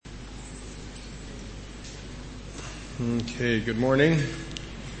Okay, good morning.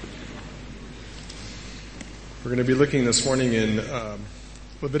 We're going to be looking this morning in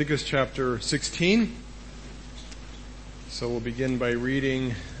Leviticus chapter 16. So we'll begin by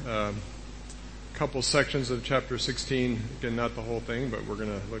reading a couple sections of chapter 16. Again, not the whole thing, but we're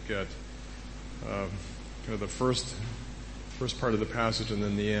going to look at kind of the first part of the passage and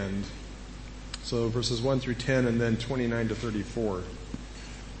then the end. So verses 1 through 10 and then 29 to 34.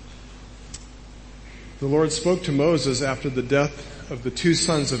 The Lord spoke to Moses after the death of the two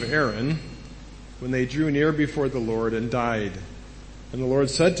sons of Aaron, when they drew near before the Lord and died. And the Lord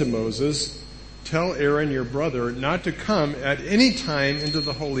said to Moses, "Tell Aaron your brother not to come at any time into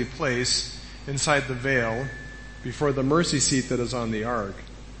the holy place inside the veil before the mercy seat that is on the ark,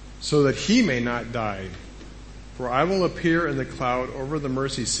 so that he may not die. For I will appear in the cloud over the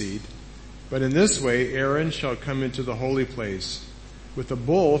mercy seat, but in this way Aaron shall come into the holy place, with a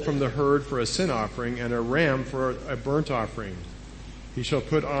bull from the herd for a sin offering and a ram for a burnt offering. He shall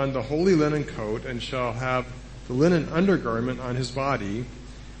put on the holy linen coat and shall have the linen undergarment on his body,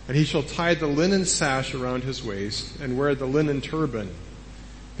 and he shall tie the linen sash around his waist and wear the linen turban.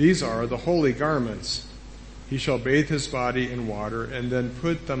 These are the holy garments. He shall bathe his body in water and then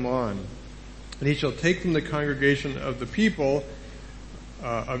put them on. And he shall take from the congregation of the people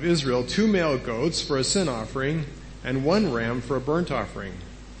of Israel 2 male goats for a sin offering and 1 ram for a burnt offering.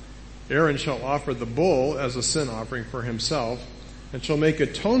 Aaron shall offer the bull as a sin offering for himself, and shall make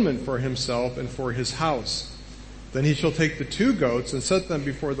atonement for himself and for his house. Then he shall take the 2 goats and set them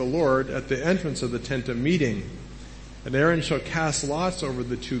before the Lord at the entrance of the tent of meeting. And Aaron shall cast lots over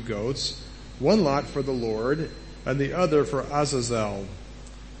the 2 goats, 1 lot for the Lord, and the other for Azazel.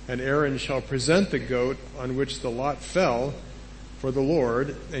 And Aaron shall present the goat on which the lot fell for the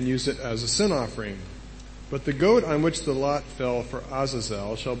Lord, and use it as a sin offering. But the goat on which the lot fell for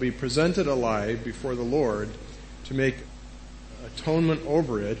Azazel shall be presented alive before the Lord to make atonement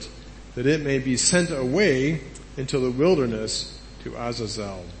over it, that it may be sent away into the wilderness to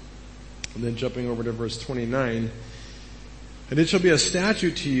Azazel." And then jumping over to verse 29, "And it shall be a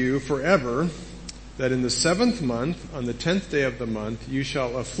statute to you forever, that in the 7th month, on the 10th day of the month, you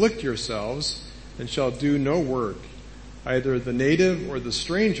shall afflict yourselves and shall do no work, either the native or the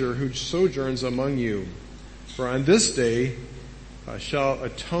stranger who sojourns among you. For on this day shall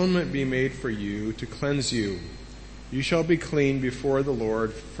atonement be made for you to cleanse you. You shall be clean before the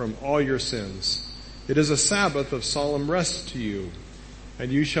Lord from all your sins. It is a Sabbath of solemn rest to you,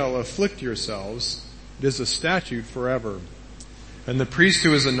 and you shall afflict yourselves. It is a statute forever. And the priest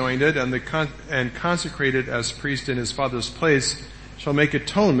who is anointed and consecrated as priest in his father's place shall make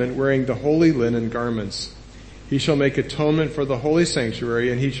atonement wearing the holy linen garments. He shall make atonement for the holy sanctuary,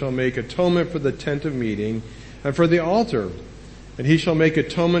 and he shall make atonement for the tent of meeting and for the altar. And he shall make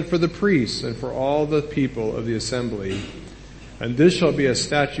atonement for the priests and for all the people of the assembly. And this shall be a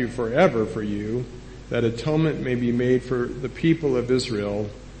statute forever for you, that atonement may be made for the people of Israel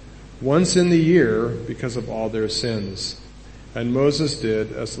once in the year because of all their sins." And Moses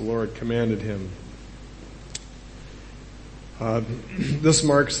did as the Lord commanded him. This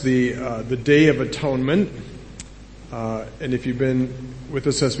marks the Day of Atonement. And if you've been with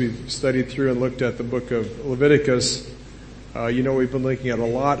us as we've studied through and looked at the book of Leviticus, you know we've been looking at a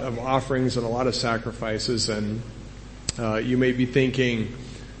lot of offerings and a lot of sacrifices, and you may be thinking,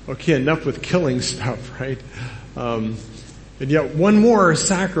 okay, enough with killing stuff, right? And yet one more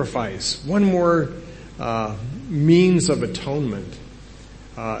sacrifice, one more means of atonement.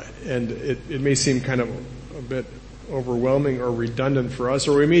 And it may seem kind of a bit overwhelming or redundant for us,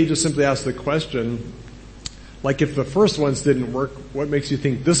 or we may just simply ask the question, like if the first ones didn't work, what makes you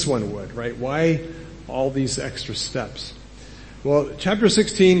think this one would, right? Why all these extra steps? Well, chapter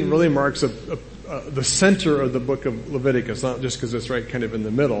 16 really marks the center of the book of Leviticus, not just because it's right kind of in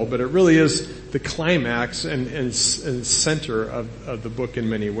the middle, but it really is the climax and center of the book in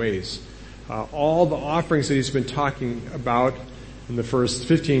many ways. All the offerings that he's been talking about in the first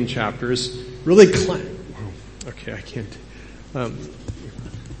 15 chapters really okay, I can't.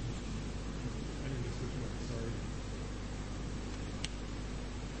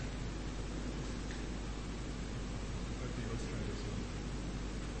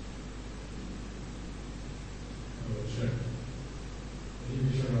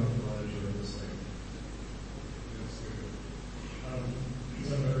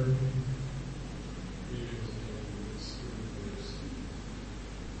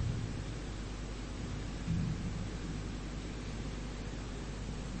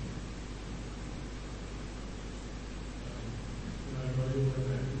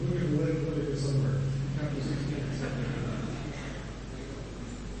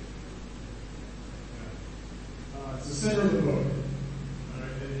 the center of the book.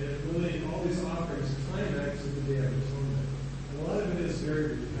 And it really, all these offerings climax with the Day of Atonement. And a lot of it is very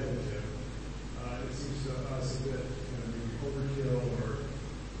repetitive. It seems to us a bit maybe overkill or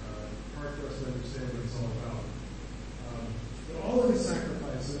hard for us to understand what it's all about. But all of these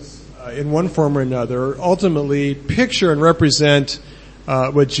sacrifices, in one form or another, ultimately picture and represent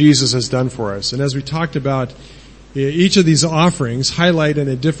what Jesus has done for us. And as we talked about, each of these offerings highlight in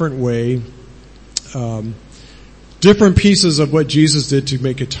a different way different pieces of what Jesus did to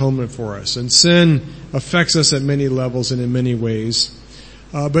make atonement for us. And sin affects us at many levels and in many ways.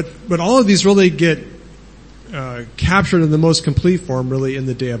 But all of these really get captured in the most complete form really in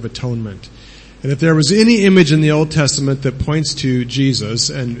the Day of Atonement. And if there was any image in the Old Testament that points to Jesus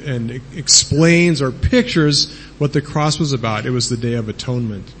and explains or pictures what the cross was about, it was the Day of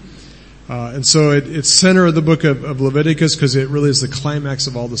Atonement. And so it's center of the book of Leviticus because it really is the climax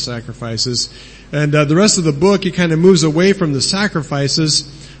of all the sacrifices. And the rest of the book, it kind of moves away from the sacrifices,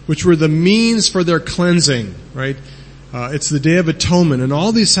 which were the means for their cleansing, right? It's the Day of Atonement. And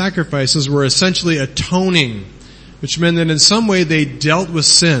all these sacrifices were essentially atoning, which meant that in some way they dealt with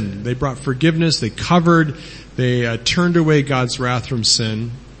sin. They brought forgiveness, they covered, they turned away God's wrath from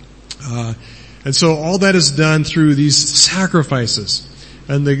sin. And so all that is done through these sacrifices.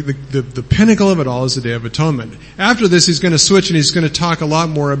 And the pinnacle of it all is the Day of Atonement. After this, he's going to switch and he's going to talk a lot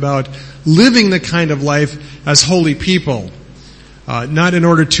more about living the kind of life as holy people. Not in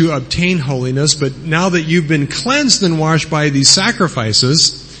order to obtain holiness, but now that you've been cleansed and washed by these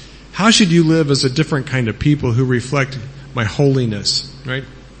sacrifices, how should you live as a different kind of people who reflect my holiness, right?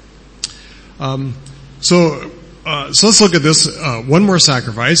 So let's look at this, one more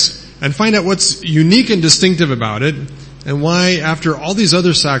sacrifice and find out what's unique and distinctive about it and why after all these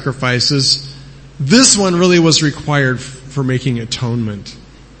other sacrifices, this one really was required for making atonement.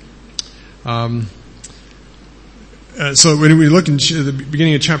 So when we look in the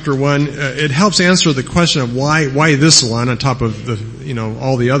beginning of chapter 1, it helps answer the question of why this one on top of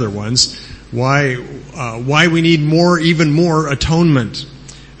all the other ones, why we need even more atonement.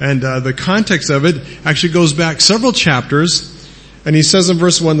 And the context of it actually goes back several chapters. And he says in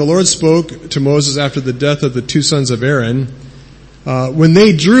verse 1, the Lord spoke to Moses after the death of the two sons of Aaron, when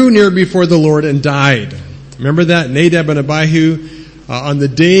they drew near before the Lord and died. Remember that? Nadab and Abihu, on the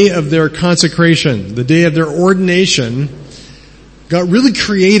day of their consecration, the day of their ordination, got really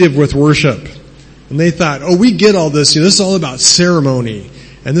creative with worship. And they thought, we get all this, this is all about ceremony.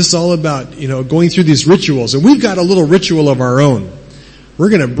 And this is all about, going through these rituals. And we've got a little ritual of our own. We're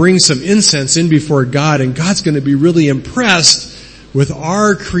going to bring some incense in before God, and God's going to be really impressed with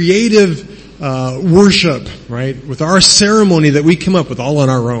our creative worship, right? With our ceremony that we come up with all on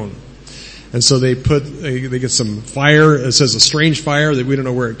our own. And so they get some fire. It says a strange fire that we don't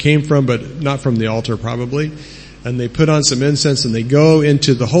know where it came from, but not from the altar probably. And they put on some incense and they go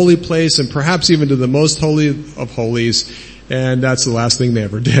into the holy place and perhaps even to the most holy of holies. And that's the last thing they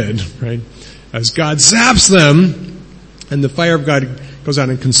ever did, right? As God zaps them and the fire of God goes out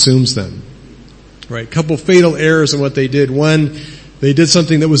and consumes them, right? A couple fatal errors in what they did. One, they did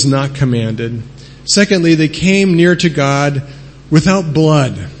something that was not commanded. Secondly, they came near to God without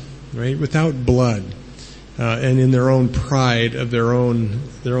blood, right? Without blood, and in their own pride of their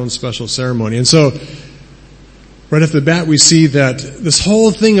own special ceremony. And so, right off the bat, we see that this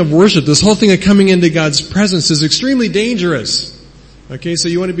whole thing of worship, this whole thing of coming into God's presence is extremely dangerous. Okay, so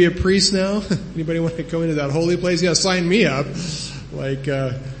you want to be a priest now? Anybody want to go into that holy place? Yeah, sign me up.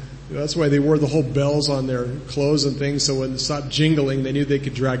 That's why they wore the whole bells on their clothes and things, so when it stopped jingling, they knew they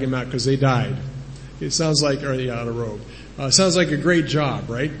could drag him out because they died. It sounds like, on a robe. Sounds like a great job,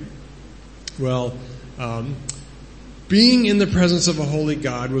 right? Well, being in the presence of a holy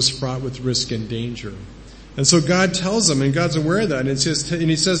God was fraught with risk and danger. And so God tells them, and God's aware of that, and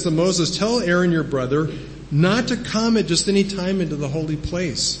he says to Moses, tell Aaron your brother not to come at just any time into the holy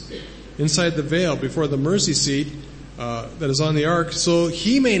place, inside the veil, before the mercy seat, that is on the ark, so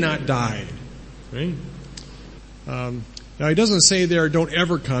he may not die. Right? Now he doesn't say there, don't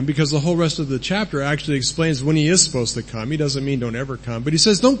ever come, because the whole rest of the chapter actually explains when he is supposed to come. He doesn't mean don't ever come, but he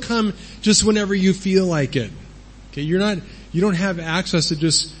says don't come just whenever you feel like it. Okay, you don't have access to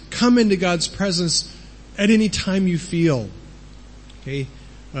just come into God's presence at any time you feel. Okay,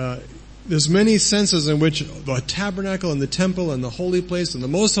 there's many senses in which the tabernacle and the temple and the holy place and the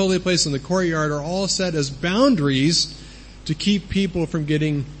most holy place and the courtyard are all set as boundaries to keep people from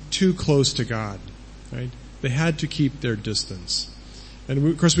getting too close to God. Right? They had to keep their distance. And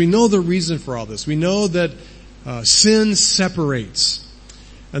of course we know the reason for all this. We know that sin separates.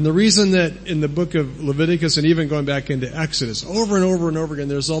 And the reason that in the book of Leviticus and even going back into Exodus, over and over and over again,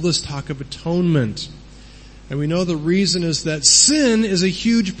 there's all this talk of atonement. And we know the reason is that sin is a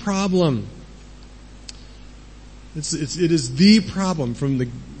huge problem. It is the problem from the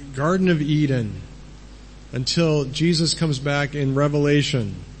Garden of Eden until Jesus comes back in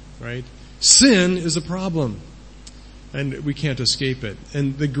Revelation, right? Sin is a problem, and we can't escape it.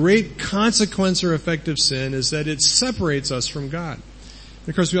 And the great consequence or effect of sin is that it separates us from God.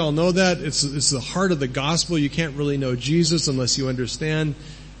 Of course, we all know that. It's the heart of the gospel. You can't really know Jesus unless you understand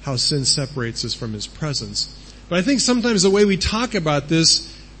how sin separates us from His presence. But I think sometimes the way we talk about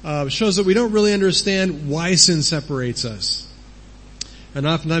this shows that we don't really understand why sin separates us. And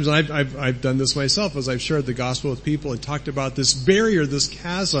oftentimes, I've done this myself as I've shared the gospel with people and talked about this barrier, this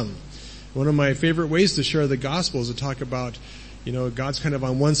chasm. One of my favorite ways to share the gospel is to talk about, God's kind of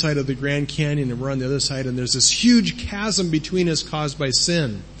on one side of the Grand Canyon and we're on the other side, and there's this huge chasm between us caused by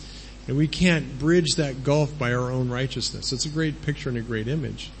sin. And we can't bridge that gulf by our own righteousness. It's a great picture and a great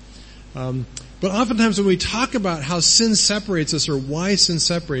image. But oftentimes when we talk about how sin separates us or why sin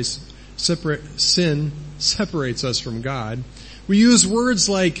separates us from God, we use words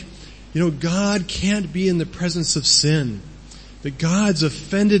like, God can't be in the presence of sin. That God's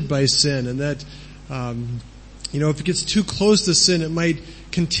offended by sin, and that, if it gets too close to sin, it might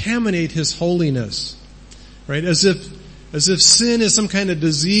contaminate His holiness. Right? As if sin is some kind of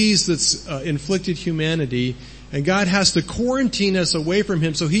disease that's inflicted humanity, and God has to quarantine us away from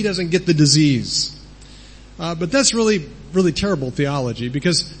Him so He doesn't get the disease. But that's really, really terrible theology,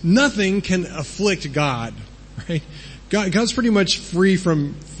 because nothing can afflict God. Right? God's pretty much free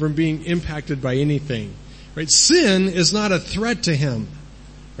from being impacted by anything. Right? Sin is not a threat to Him.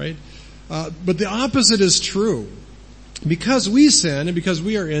 Right? But the opposite is true. Because we sin and because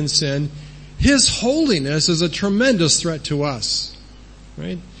we are in sin, His holiness is a tremendous threat to us.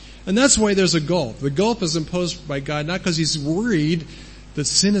 Right? And that's why there's a gulf. The gulf is imposed by God not because He's worried that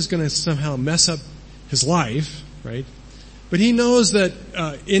sin is going to somehow mess up His life, right? But He knows that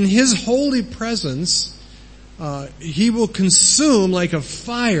in His holy presence, He will consume like a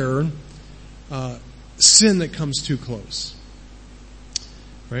fire sin that comes too close.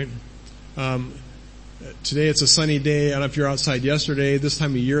 Right? Today it's a sunny day. I don't know if you're outside yesterday. This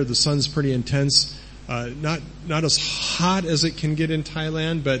time of year, the sun's pretty intense. Not as hot as it can get in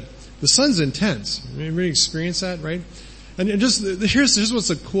Thailand, but the sun's intense. Everybody experience that, right? And here's what's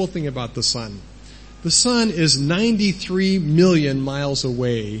the cool thing about the sun. The sun is 93 million miles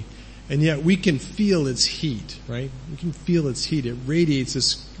away, and yet we can feel its heat, right? We can feel its heat. It radiates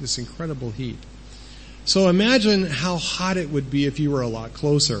this incredible heat. So imagine how hot it would be if you were a lot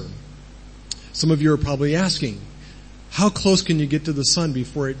closer. Some of you are probably asking, how close can you get to the sun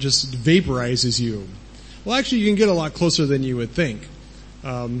before it just vaporizes you? Well, actually, you can get a lot closer than you would think.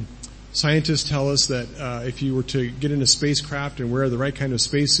 Scientists tell us that if you were to get in a spacecraft and wear the right kind of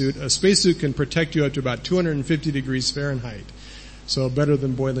spacesuit, a spacesuit can protect you up to about 250 degrees Fahrenheit. So better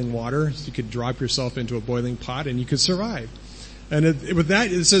than boiling water. You could drop yourself into a boiling pot and you could survive. And with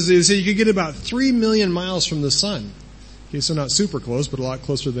that, it says you could get about 3 million miles from the sun. Okay, so not super close, but a lot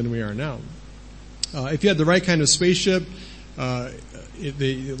closer than we are now. If you had the right kind of spaceship, like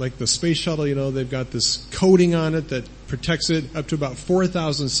the space shuttle, they've got this coating on it that protects it up to about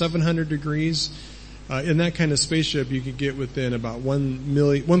 4,700 degrees. In that kind of spaceship, you could get within about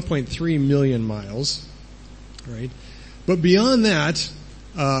 1.3 million miles, right? But beyond that,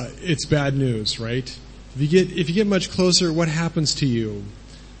 it's bad news, right? If you get much closer, what happens to you?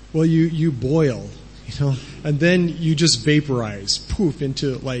 Well, you boil, and then you just vaporize, poof,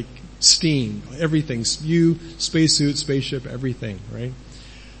 into like steam, everything, you, spacesuit, spaceship, everything, right?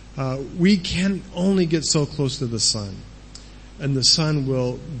 We can only get so close to the sun, and the sun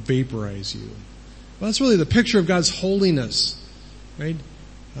will vaporize you. Well, that's really the picture of God's holiness, right?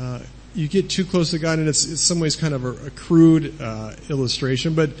 You get too close to God, and it's in some ways kind of a crude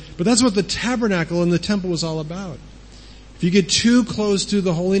illustration, but that's what the tabernacle and the temple was all about. If you get too close to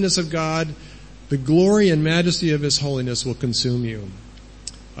the holiness of God, the glory and majesty of His holiness will consume you.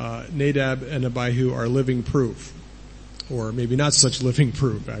 Nadab and Abihu are living proof, or maybe not such living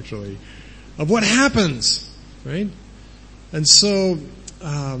proof, actually, of what happens, right? And so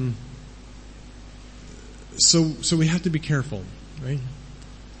we have to be careful, right?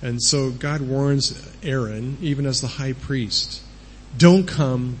 And so God warns Aaron, even as the high priest, don't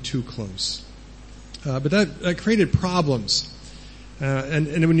come too close. But that created problems.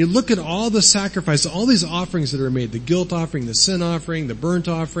 And when you look at all the sacrifices, all these offerings that are made, the guilt offering, the sin offering, the burnt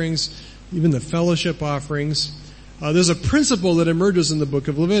offerings, even the fellowship offerings, there's a principle that emerges in the book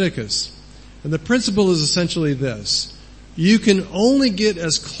of Leviticus. And the principle is essentially this. You can only get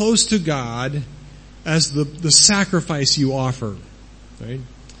as close to God as the sacrifice you offer. Right?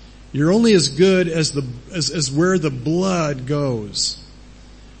 You're only as good as where the blood goes.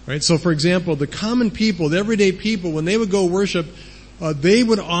 Right? So for example, the common people, the everyday people, when they would go worship, they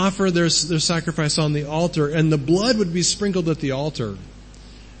would offer their sacrifice on the altar, and the blood would be sprinkled at the altar.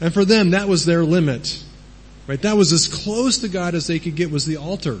 And for them, that was their limit. Right? That was as close to God as they could get, was the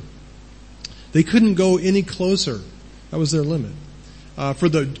altar. They couldn't go any closer. That was their limit. For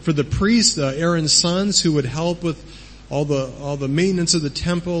the priests, Aaron's sons, who would help with all the maintenance of the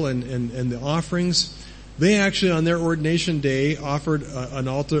temple and the offerings, they actually on their ordination day offered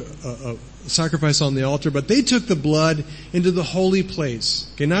a sacrifice on the altar, but they took the blood into the holy place.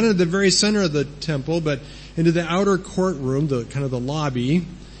 Okay, not into the very center of the temple, but into the outer courtroom, the kind of the lobby,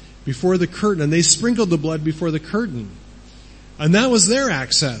 before the curtain, and they sprinkled the blood before the curtain. And that was their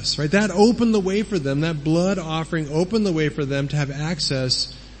access, right? That opened the way for them. That blood offering opened the way for them to have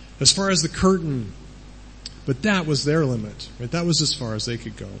access as far as the curtain. But that was their limit, right? That was as far as they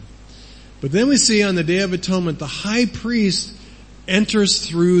could go. But then we see on the Day of Atonement, the high priest enters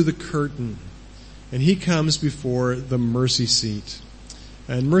through the curtain, and he comes before the mercy seat.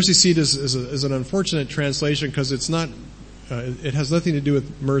 And mercy seat is an unfortunate translation because it's not, it has nothing to do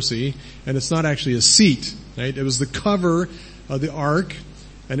with mercy, and it's not actually a seat, right? It was the cover of the ark,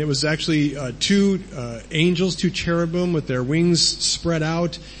 and it was actually two angels, two cherubim with their wings spread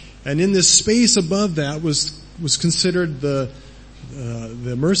out, and in this space above that was considered the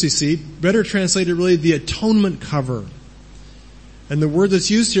mercy seat. Better translated, really, the atonement cover. And the word that's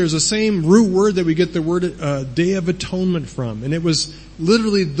used here is the same root word that we get the word Day of Atonement from, and it was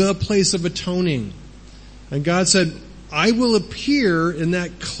literally the place of atoning. And God said, "I will appear in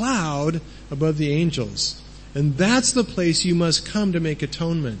that cloud above the angels." And that's the place you must come to make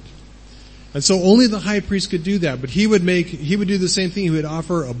atonement. And so only the high priest could do that. But he would do the same thing. He would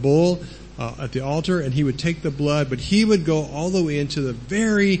offer a bull at the altar, and he would take the blood, but he would go all the way into the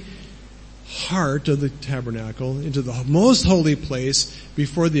very heart of the tabernacle, into the most holy place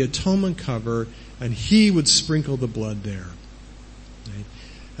before the atonement cover, and he would sprinkle the blood there. Right?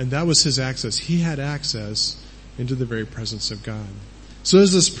 And that was his access. He had access into the very presence of God. So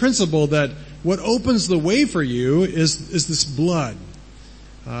there's this principle that what opens the way for you is this blood.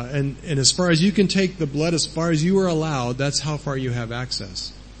 And as far as you can take the blood, as far as you are allowed, that's how far you have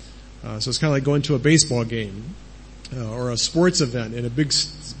access. So it's kind of like going to a baseball game or a sports event in a big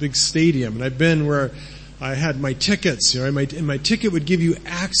stadium. And I've been where I had my tickets, and my ticket would give you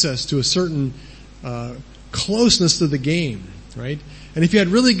access to a certain closeness to the game, right? And if you had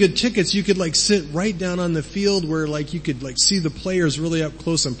really good tickets, you could sit right down on the field where you could see the players really up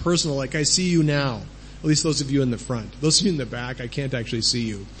close and personal, like I see you now. At least those of you in the front. Those of you in the back, I can't actually see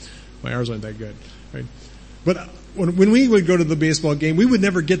you. My arms aren't that good, right? But when we would go to the baseball game, we would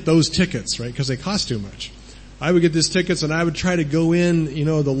never get those tickets, right? Because they cost too much. I would get these tickets and I would try to go in,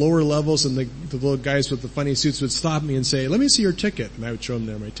 the lower levels, and the little guys with the funny suits would stop me and say, "Let me see your ticket." And I would show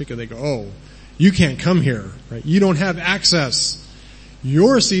them my ticket. They go, "Oh, you can't come here, right? You don't have access.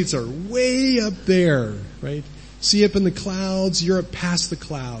 Your seats are way up there, right? See up in the clouds, you're up past the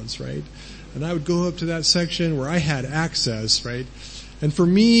clouds, right?" And I would go up to that section where I had access, right? And for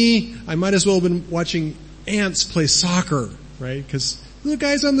me, I might as well have been watching ants play soccer, right? Because the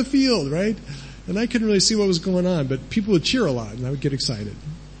guys on the field, right? And I couldn't really see what was going on, but people would cheer a lot, and I would get excited.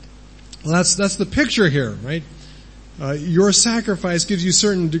 Well, that's the picture here, right? Your sacrifice gives you a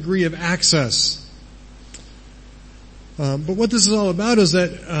certain degree of access. But what this is all about is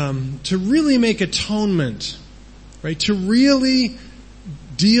that to really make atonement, right? To really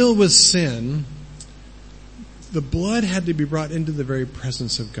deal with sin, the blood had to be brought into the very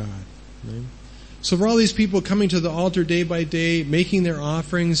presence of God. Right? So for all these people coming to the altar day by day, making their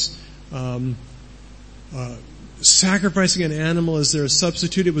offerings, sacrificing an animal as their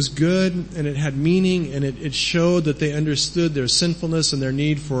substitute, it was good and it had meaning, and it showed that they understood their sinfulness and their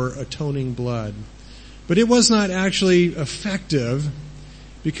need for atoning blood. But it was not actually effective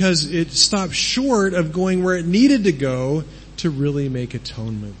because it stopped short of going where it needed to go to really make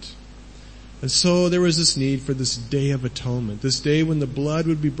atonement. And so there was this need for this Day of Atonement, this day when the blood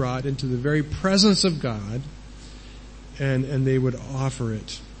would be brought into the very presence of God, and they would offer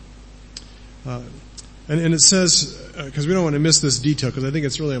it. And it says, because we don't want to miss this detail, because I think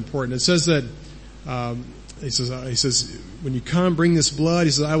it's really important. It says that, he says, when you come, bring this blood.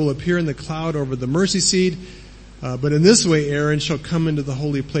 He says, "I will appear in the cloud over the mercy seat. But in this way, Aaron shall come into the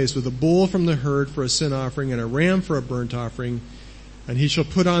holy place with a bull from the herd for a sin offering and a ram for a burnt offering. And he shall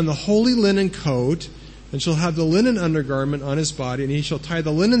put on the holy linen coat and shall have the linen undergarment on his body. And he shall tie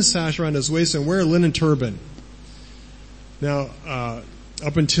the linen sash around his waist and wear a linen turban." Now,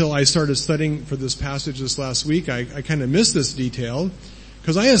 up until I started studying for this passage this last week, I kind of missed this detail.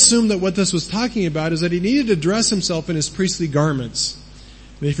 Because I assumed that what this was talking about is that he needed to dress himself in his priestly garments.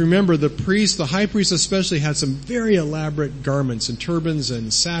 And if you remember, the high priest especially, had some very elaborate garments and turbans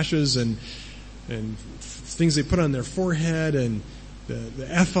and sashes and things they put on their forehead and the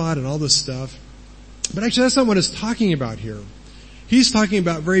ephod and all this stuff. But actually that's not what it's talking about here. He's talking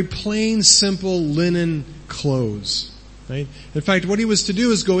about very plain, simple linen clothes. Right? In fact, what he was to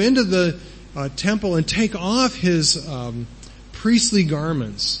do is go into the temple and take off his priestly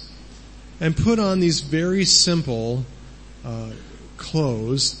garments and put on these very simple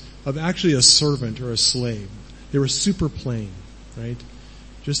clothes of actually a servant or a slave. They were super plain, right?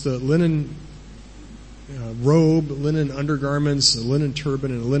 Just a linen robe, linen undergarments, a linen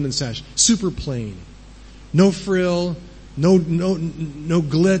turban, and a linen sash. Super plain. No frill, no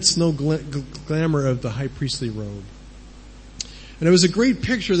glitz, no glamour of the high priestly robe. And it was a great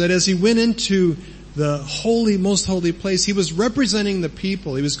picture that as he went into the holy, most holy place, he was representing the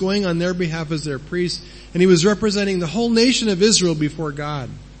people. He was going on their behalf as their priest, and he was representing the whole nation of Israel before God.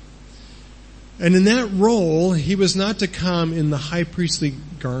 And in that role, he was not to come in the high priestly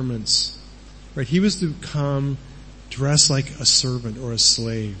garments, right? He was to come dressed like a servant or a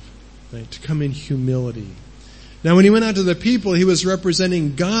slave, right? To come in humility. Now when he went out to the people, he was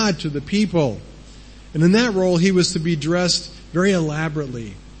representing God to the people. And in that role, he was to be dressed very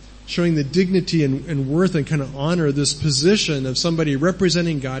elaborately, showing the dignity and worth and kind of honor of this position of somebody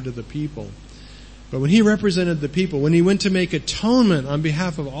representing God to the people. But when he represented the people, when he went to make atonement on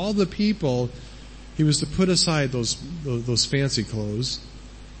behalf of all the people, he was to put aside those fancy clothes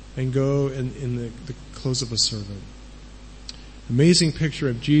and go in the clothes of a servant. Amazing picture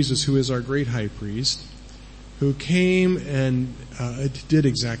of Jesus, who is our great high priest, who came and did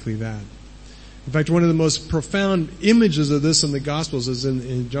exactly that. In fact, one of the most profound images of this in the Gospels is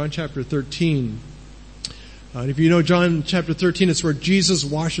in John chapter 13. If you know John chapter 13, it's where Jesus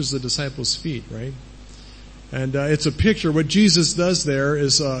washes the disciples' feet, right? And it's a picture. What Jesus does there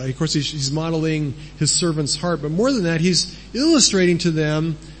is, of course, he's modeling his servant's heart. But more than that, he's illustrating to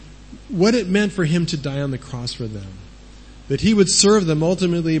them what it meant for him to die on the cross for them. That he would serve them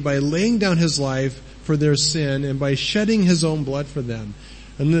ultimately by laying down his life for their sin and by shedding his own blood for them.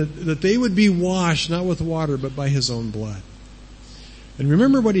 And that they would be washed, not with water, but by his own blood. And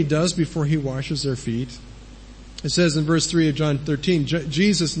remember what he does before he washes their feet? It says in verse 3 of John 13,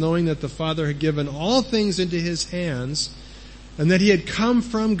 Jesus, knowing that the Father had given all things into his hands, and that he had come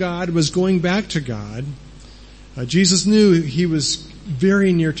from God, was going back to God, Jesus knew he was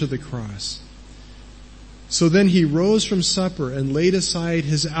very near to the cross. So then he rose from supper and laid aside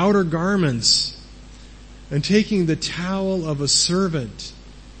his outer garments, and taking the towel of a servant,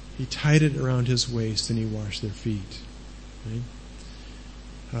 he tied it around his waist and he washed their feet.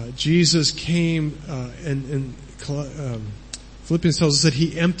 Right? Jesus came, and Philippians tells us that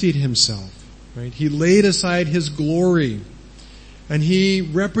he emptied himself. Right? He laid aside his glory, and he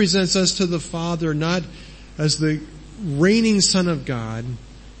represents us to the Father not as the reigning Son of God,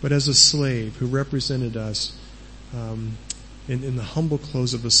 but as a slave who represented us in the humble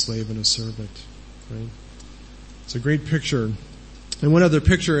clothes of a slave and a servant. Right? It's a great picture. And one other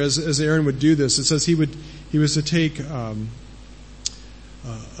picture, as Aaron would do this, it says he was to take a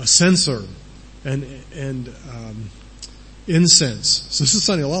censer and incense. So this is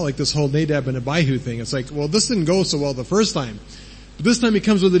sounding a lot like this whole Nadab and Abihu thing. It's like, well, this didn't go so well the first time, but this time he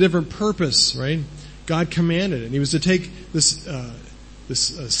comes with a different purpose, right? God commanded it, and he was to take this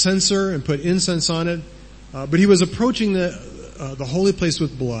censer and put incense on it, but he was approaching the holy place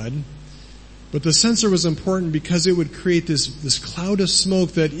with blood. But the censer was important because it would create this cloud of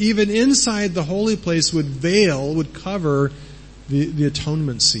smoke that even inside the holy place would cover the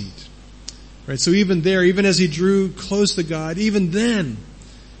atonement seat. Right? So even there, even as he drew close to God, even then,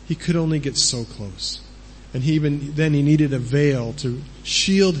 he could only get so close. And even then he needed a veil to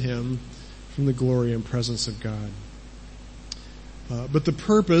shield him from the glory and presence of God. But the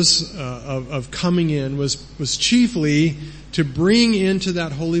purpose of coming in was chiefly to bring into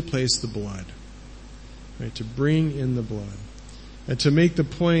that holy place the blood. Right, to bring in the blood. And to make the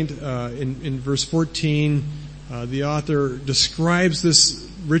point, in verse 14, the author describes this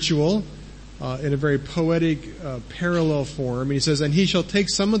ritual in a very poetic, parallel form. And he says, and he shall take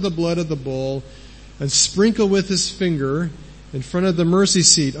some of the blood of the bull and sprinkle with his finger in front of the mercy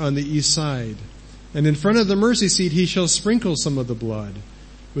seat on the east side. And in front of the mercy seat he shall sprinkle some of the blood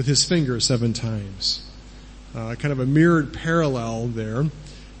with his finger 7 times. Kind of a mirrored parallel there,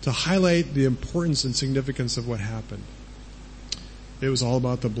 to highlight the importance and significance of what happened. It was all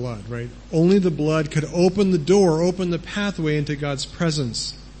about the blood, right? Only the blood could open the door, open the pathway into God's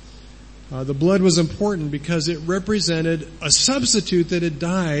presence. The blood was important because it represented a substitute that had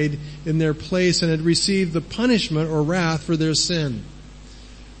died in their place and had received the punishment or wrath for their sin.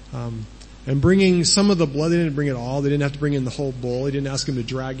 And bringing some of the blood, they didn't bring it all. They didn't have to bring in the whole bull. They didn't ask him to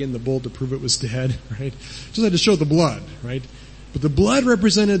drag in the bull to prove it was dead, right? Just had to show the blood, right? But the blood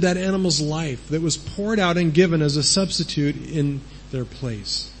represented that animal's life that was poured out and given as a substitute in their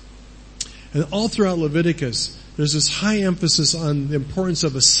place. And all throughout Leviticus, there's this high emphasis on the importance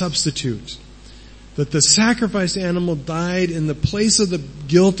of a substitute. That the sacrificed animal died in the place of the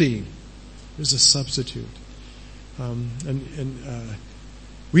guilty. There's a substitute.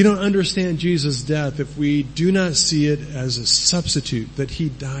 We don't understand Jesus' death if we do not see it as a substitute, that he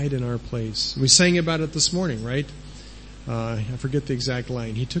died in our place. We sang about it this morning, right? I forget the exact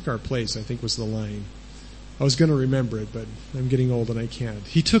line. He took our place, I think was the line. I was going to remember it, but I'm getting old and I can't.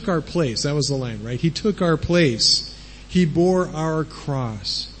 He took our place. That was the line, right? He took our place. He bore our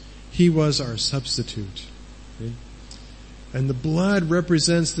cross. He was our substitute. Okay? And the blood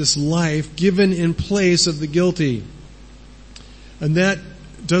represents this life given in place of the guilty. And that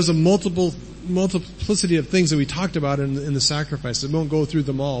does a multiplicity of things that we talked about in the sacrifice. I won't go through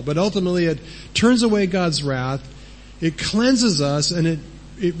them all. But ultimately it turns away God's wrath. It cleanses us and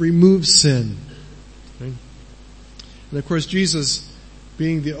it removes sin. Okay? And of course Jesus,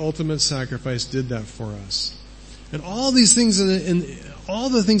 being the ultimate sacrifice, did that for us. And all these things and all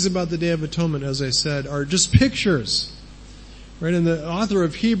the things about the Day of Atonement, as I said, are just pictures. Right? And the author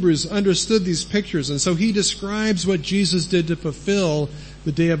of Hebrews understood these pictures, and so he describes what Jesus did to fulfill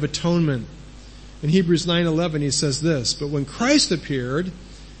the Day of Atonement. In Hebrews 9:11 he says this, "But when Christ appeared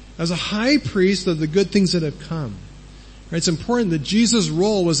as a high priest of the good things that have come." Right? It's important that Jesus'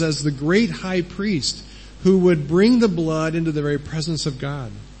 role was as the great high priest who would bring the blood into the very presence of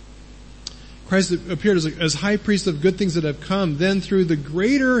God. Christ appeared as high priest of good things that have come, then through the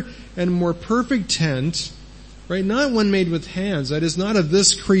greater and more perfect tent, right? Not one made with hands, that is not of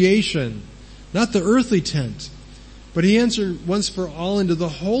this creation, not the earthly tent, but he entered once for all into the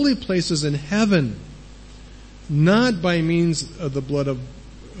holy places in heaven, not by means of the blood of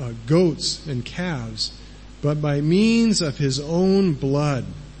goats and calves, but by means of his own blood,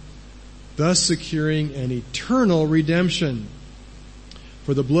 thus securing an eternal redemption.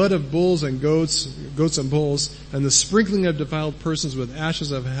 For the blood of bulls and goats and bulls, and the sprinkling of defiled persons with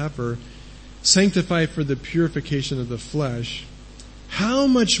ashes of heifer, sanctify for the purification of the flesh. How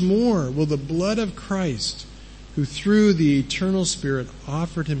much more will the blood of Christ, who through the eternal Spirit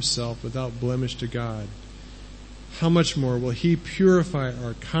offered himself without blemish to God, how much more will he purify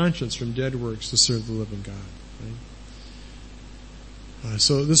our conscience from dead works to serve the living God? Right?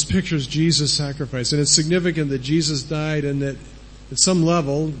 So this pictures Jesus' sacrifice, and it's significant that Jesus died and that at some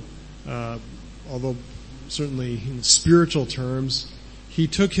level, although certainly in spiritual terms, he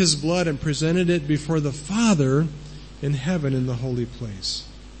took his blood and presented it before the Father in heaven in the holy place.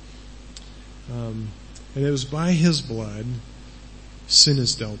 And it was by his blood sin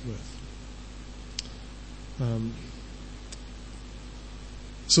is dealt with.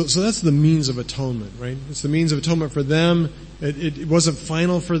 So that's the means of atonement, right? It's the means of atonement for them. It wasn't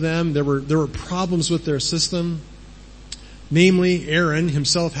final for them. There were problems with their system. Namely, Aaron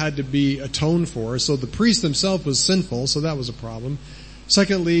himself had to be atoned for, so the priest himself was sinful, so that was a problem.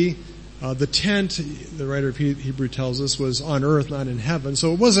 Secondly, the tent, the writer of Hebrew tells us, was on earth, not in heaven,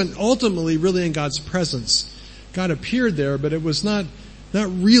 so it wasn't ultimately really in God's presence. God appeared there, but it was not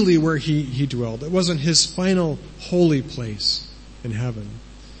really where he dwelled. It wasn't his final holy place in heaven.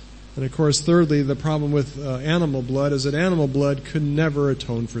 And of course, thirdly, the problem with animal blood is that animal blood could never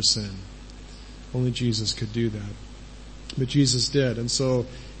atone for sin. Only Jesus could do that. But Jesus did. And so,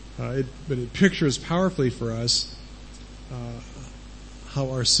 it pictures powerfully for us how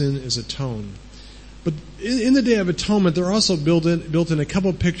our sin is atoned. But in the Day of Atonement, there are also built in a couple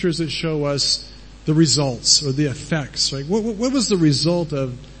of pictures that show us the results or the effects. Right? What was the result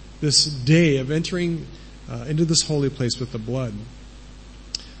of this day of entering into this holy place with the blood?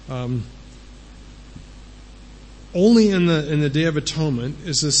 Only in the Day of Atonement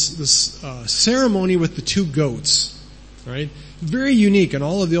is this ceremony with the two goats. Right? Very unique in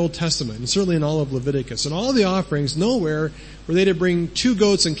all of the Old Testament, and certainly in all of Leviticus. And all the offerings, nowhere were they to bring two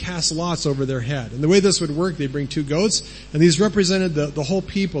goats and cast lots over their head. And the way this would work, they'd bring two goats, and these represented the whole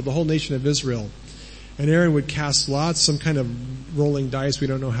people, the whole nation of Israel. And Aaron would cast lots, some kind of rolling dice, we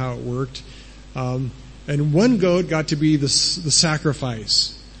don't know how it worked. And one goat got to be the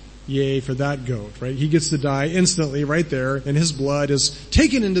sacrifice. Yay for that goat, right? He gets to die instantly right there, and his blood is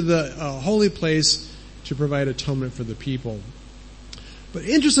taken into the holy place to provide atonement for the people. But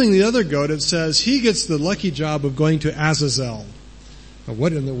interestingly, the other goat, it says he gets the lucky job of going to Azazel.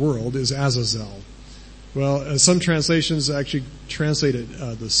 What in the world is Azazel? Well, some translations actually translate it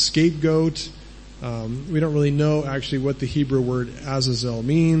the scapegoat. We don't really know actually what the Hebrew word Azazel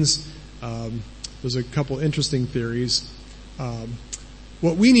means. There's a couple interesting theories.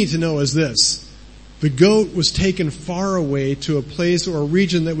 What we need to know is this. The goat was taken far away to a place or a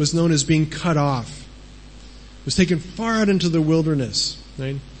region that was known as being cut off. It was taken far out into the wilderness.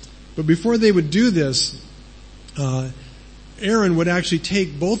 Right? But before they would do this, Aaron would actually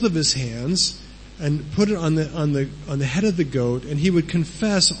take both of his hands and put it on the head of the goat, and he would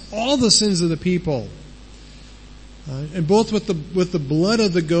confess all the sins of the people. And both with the blood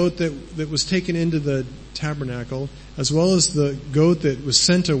of the goat that was taken into the tabernacle, as well as the goat that was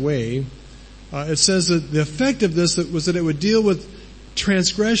sent away, it says that the effect of this was that it would deal with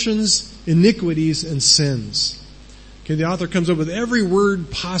transgressions, iniquities, and sins. Okay, the author comes up with every word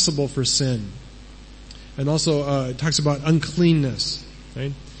possible for sin. And also it talks about uncleanness.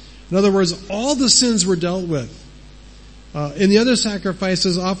 Right? In other words, all the sins were dealt with. In the other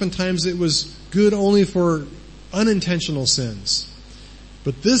sacrifices, oftentimes it was good only for unintentional sins.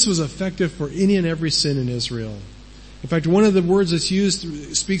 But this was effective for any and every sin in Israel. In fact, one of the words that's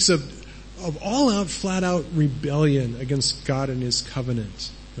used speaks of all-out, flat-out rebellion against God and His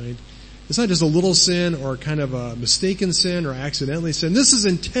covenant. Right? It's not just a little sin or kind of a mistaken sin or accidentally sin. This is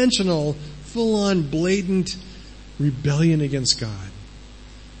intentional, full-on, blatant rebellion against God.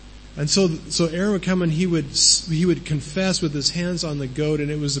 And so Aaron would come and he would confess with his hands on the goat, and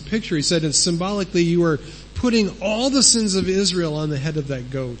it was a picture. He said, and symbolically, you were putting all the sins of Israel on the head of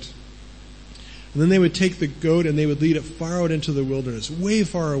that goat. And then they would take the goat and they would lead it far out into the wilderness, way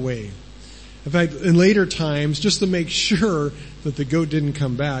far away. In fact, in later times, just to make sure that the goat didn't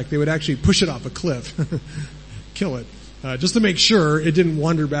come back, they would actually push it off a cliff, kill it, just to make sure it didn't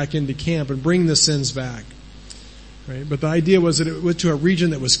wander back into camp and bring the sins back. Right? But the idea was that it went to a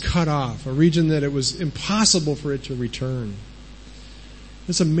region that was cut off, a region that it was impossible for it to return.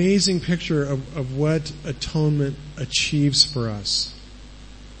 This amazing picture of what atonement achieves for us.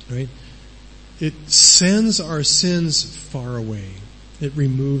 Right? It sends our sins far away. It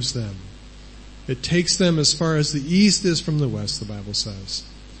removes them. It takes them as far as the east is from the west, the Bible says,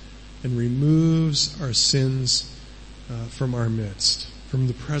 and removes our sins from our midst, from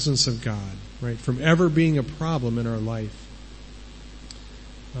the presence of God, right? From ever being a problem in our life.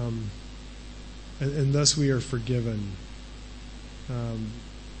 And thus we are forgiven.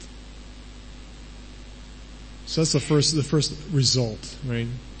 So that's the first result, right?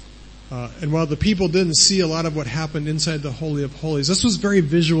 And while the people didn't see a lot of what happened inside the Holy of Holies, this was very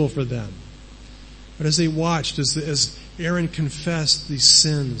visual for them. But as they watched, as Aaron confessed these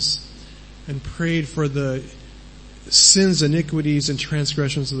sins and prayed for the sins, iniquities, and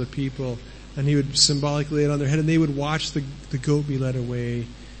transgressions of the people, and he would symbolically lay it on their head, and they would watch the goat be led away,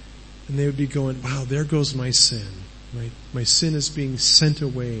 and they would be going, wow, there goes my sin. Right? My sin is being sent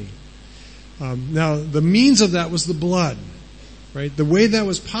away. Now, the means of that was the blood. Right? The way that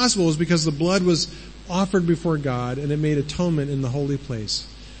was possible was because the blood was offered before God, and it made atonement in the holy place.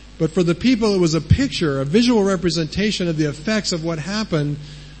 But for the people, it was a picture, a visual representation of the effects of what happened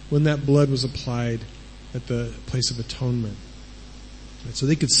when that blood was applied at the place of atonement. Right? So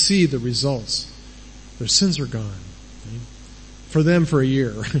they could see the results. Their sins were gone. Right? For them, for a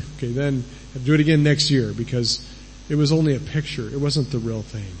year. Okay, then do it again next year, because it was only a picture. It wasn't the real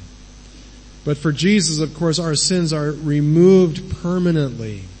thing. But for Jesus, of course, our sins are removed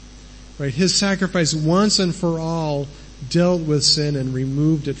permanently. Right? His sacrifice once and for all dealt with sin and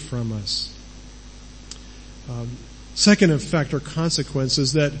removed it from us. Second effect or consequence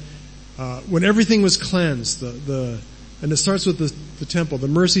is that when everything was cleansed, and it starts with the temple, the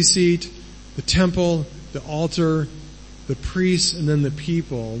mercy seat, the temple, the altar, the priests, and then the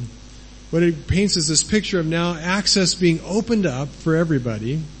people, what it paints is this picture of now access being opened up for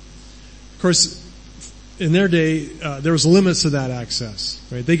everybody. Of course, in their day, there was limits to that access.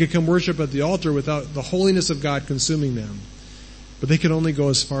 Right? They could come worship at the altar without the holiness of God consuming them. But they could only go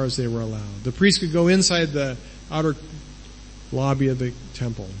as far as they were allowed. The priest could go inside the outer lobby of the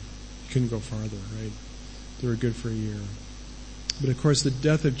temple. He couldn't go farther, right? They were good for a year. But of course, the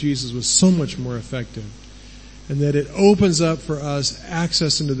death of Jesus was so much more effective. And that it opens up for us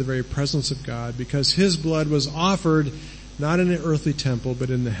access into the very presence of God, because His blood was offered not in an earthly temple, but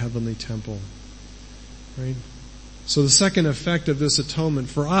in the heavenly temple. Right? So the second effect of this atonement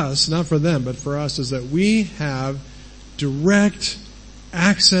for us, not for them, but for us, is that we have direct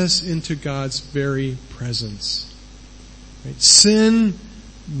access into God's very presence. Right? Sin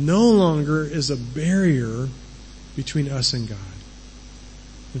no longer is a barrier between us and God.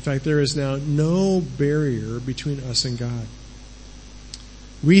 In fact, there is now no barrier between us and God.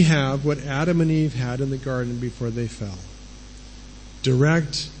 We have what Adam and Eve had in the garden before they fell.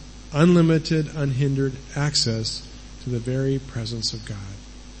 Direct, unlimited, unhindered access to the very presence of God.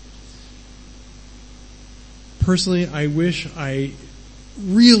 Personally, I wish I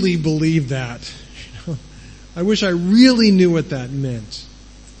really believed that. I wish I really knew what that meant.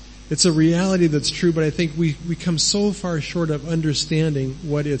 It's a reality that's true, but I think we come so far short of understanding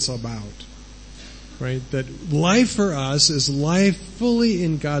what it's about. Right? That life for us is life fully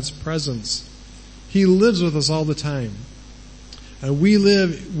in God's presence. He lives with us all the time. And we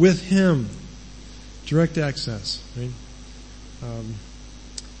live with Him. Direct access. Right?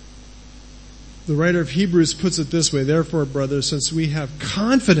 The writer of Hebrews puts it this way, therefore, brothers, since we have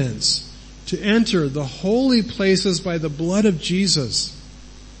confidence to enter the holy places by the blood of Jesus,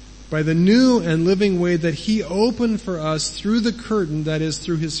 by the new and living way that He opened for us through the curtain that is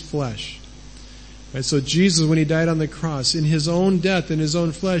through His flesh. Right, so Jesus, when He died on the cross, in His own death, in His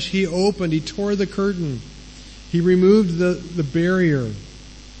own flesh, He opened, He tore the curtain. He removed the barrier.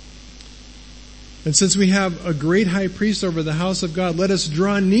 And since we have a great high priest over the house of God, let us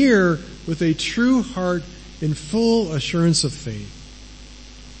draw near with a true heart in full assurance of faith.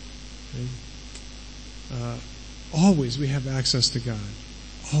 Okay? Always we have access to God.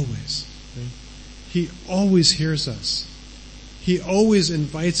 Always. Okay? He always hears us. He always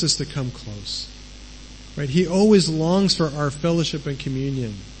invites us to come close. Right? He always longs for our fellowship and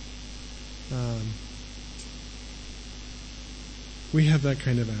communion. We have that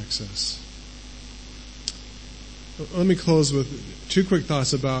kind of access. Let me close with two quick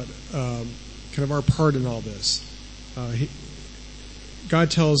thoughts about kind of our part in all this. God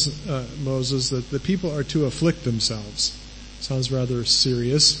tells Moses that the people are to afflict themselves. Sounds rather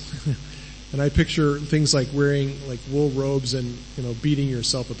serious. And I picture things like wearing like wool robes and, beating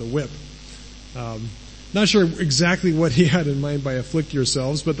yourself with a whip. Not sure exactly what he had in mind by afflict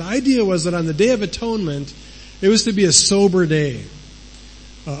yourselves, but the idea was that on the Day of Atonement, it was to be a sober day.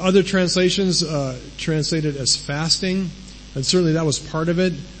 Other translations translated as fasting, and certainly that was part of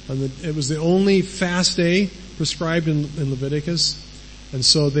it. It was the only fast day prescribed in Leviticus, and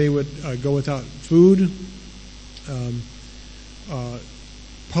so they would go without food.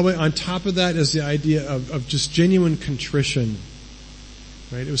 Probably on top of that is the idea of just genuine contrition.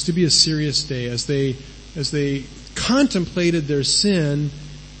 Right? It was to be a serious day as they contemplated their sin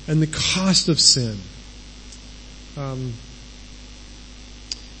and the cost of sin.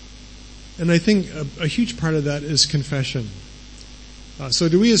 And I think a huge part of that is confession. So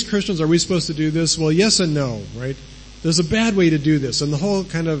do we as Christians, are we supposed to do this? Well, yes and no, right? There's a bad way to do this. And the whole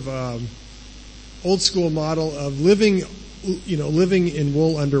kind of old school model of living in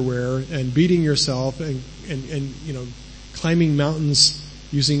wool underwear and beating yourself and climbing mountains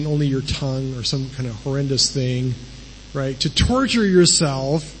using only your tongue or some kind of horrendous thing, right? To torture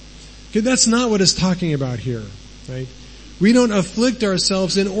yourself. Okay, that's not what it's talking about here, right? We don't afflict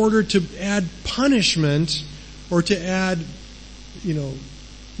ourselves in order to add punishment or to add,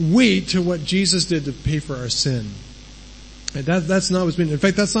 weight to what Jesus did to pay for our sin. And that's not what's been, in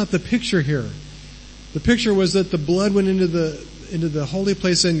fact, that's not the picture here. The picture was that the blood went into the holy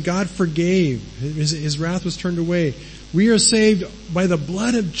place and God forgave. His wrath was turned away. We are saved by the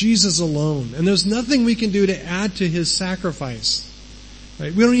blood of Jesus alone. And there's nothing we can do to add to His sacrifice.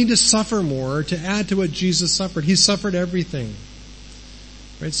 Right? We don't need to suffer more to add to what Jesus suffered. He suffered everything.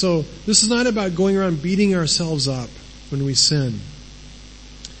 Right? So this is not about going around beating ourselves up when we sin.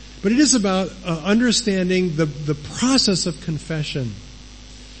 But it is about understanding the process of confession.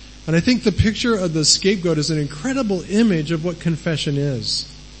 And I think the picture of the scapegoat is an incredible image of what confession is.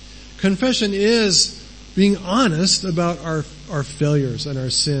 Confession is being honest about our failures and our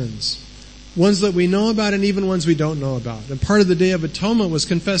sins. Ones that we know about and even ones we don't know about. And part of the Day of Atonement was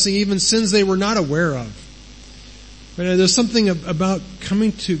confessing even sins they were not aware of. Right? There's something about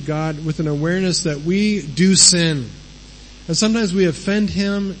coming to God with an awareness that we do sin. And sometimes we offend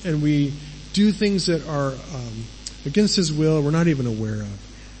Him and we do things that are against His will we're not even aware of.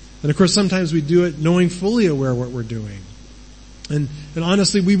 And of course sometimes we do it knowing fully aware of what we're doing. And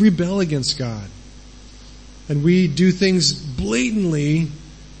honestly we rebel against God. And we do things blatantly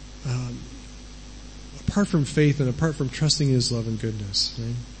apart from faith and apart from trusting in His love and goodness.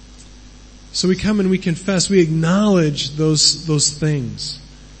 Right? So we come and we confess, we acknowledge those things.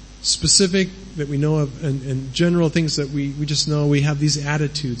 Specific that we know of and general things that we just know we have these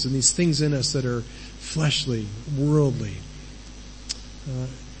attitudes and these things in us that are fleshly, worldly.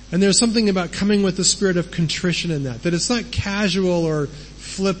 And there's something about coming with the spirit of contrition in that it's not casual or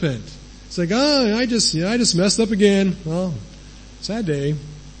flippant. It's like, I just messed up again. Well, sad day.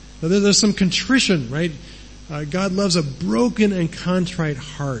 There's some contrition, right? God loves a broken and contrite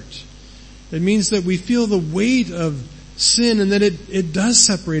heart. It means that we feel the weight of sin and that it does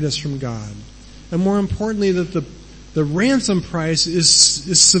separate us from God. And more importantly, that the ransom price is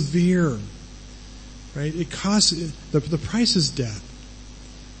severe. Right? It costs, the price is death.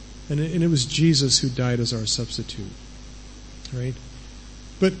 And it was Jesus who died as our substitute. Right?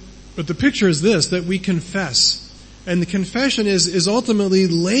 But the picture is this, that we confess. And the confession is ultimately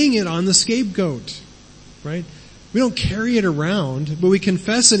laying it on the scapegoat. Right? We don't carry it around, but we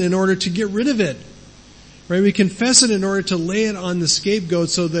confess it in order to get rid of it. Right? We confess it in order to lay it on the scapegoat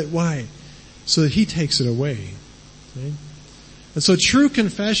so that, why? So that he takes it away. Right? And so true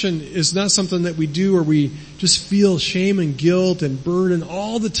confession is not something that we do where we just feel shame and guilt and burden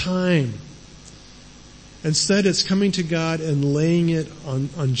all the time. Instead, it's coming to God and laying it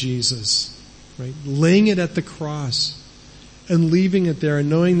on Jesus. Right? Laying it at the cross. And leaving it there and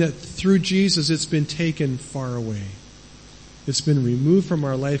knowing that through Jesus it's been taken far away. It's been removed from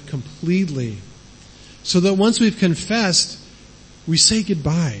our life completely. So that once we've confessed, we say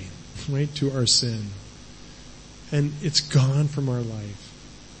goodbye, right, to our sin. And it's gone from our life.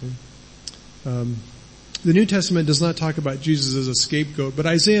 The New Testament does not talk about Jesus as a scapegoat, but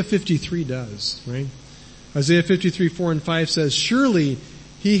Isaiah 53 does, right? Isaiah 53, 4 and 5 says, "Surely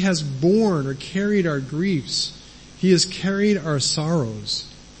he has borne or carried our griefs. He has carried our sorrows.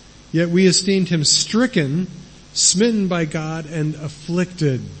 Yet we esteemed him stricken, smitten by God, and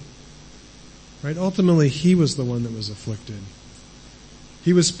afflicted." Right? Ultimately, he was the one that was afflicted.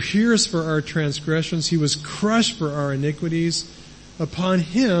 He was pierced for our transgressions. He was crushed for our iniquities. Upon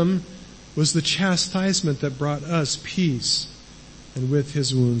him was the chastisement that brought us peace, and with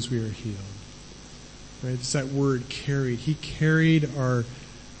his wounds we are healed. Right? It's that word carried. He carried our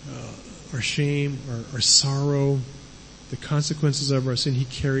shame, our sorrow, the consequences of our sin. He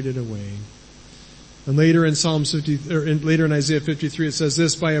carried it away. And later in later in Isaiah 53, it says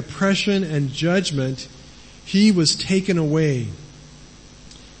this: "By oppression and judgment, he was taken away.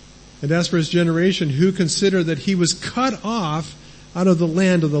 And as for his generation, who consider that he was cut off out of the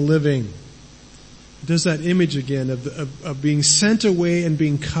land of the living." It does that image again of being sent away and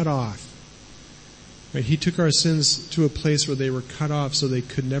being cut off. Right? He took our sins to a place where they were cut off so they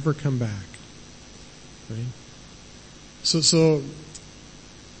could never come back. Right? So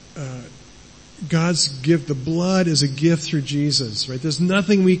God's gift, the blood is a gift through Jesus, right? There's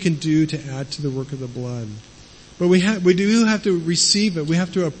nothing we can do to add to the work of the blood. But we do have to receive it. We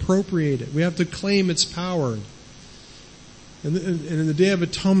have to appropriate it. We have to claim its power. And in the Day of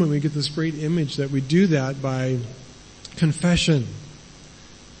Atonement, we get this great image that we do that by confession.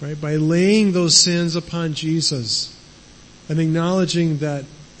 Right? By laying those sins upon Jesus and acknowledging that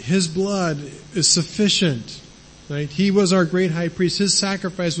his blood is sufficient. Right? He was our great high priest. His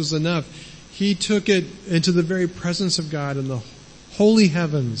sacrifice was enough. He took it into the very presence of God in the holy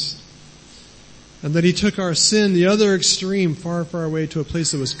heavens. And that he took our sin, the other extreme, far, far away to a place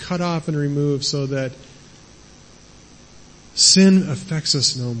that was cut off and removed so that sin affects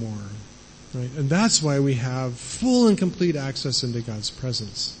us no more. Right? And that's why we have full and complete access into God's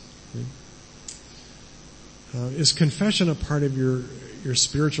presence. Right? Is confession a part of your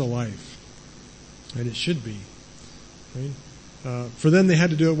spiritual life? Right? It should be. Right? For them, they had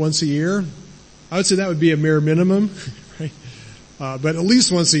to do it once a year. I would say that would be a mere minimum. Right? But at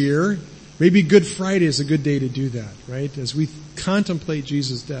least once a year. Maybe Good Friday is a good day to do that. Right? As we contemplate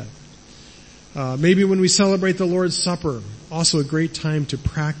Jesus' death. Maybe when we celebrate the Lord's Supper, also a great time to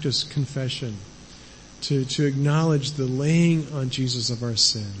practice confession, to acknowledge the laying on Jesus of our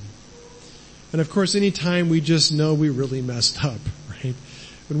sin. And of course, any time we just know we really messed up, right?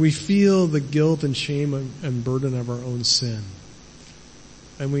 When we feel the guilt and shame and burden of our own sin.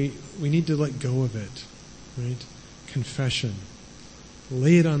 And we need to let go of it, right? Confession.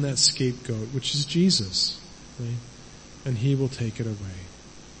 Lay it on that scapegoat, which is Jesus, right? And he will take it away.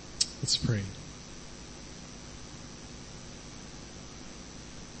 Let's pray.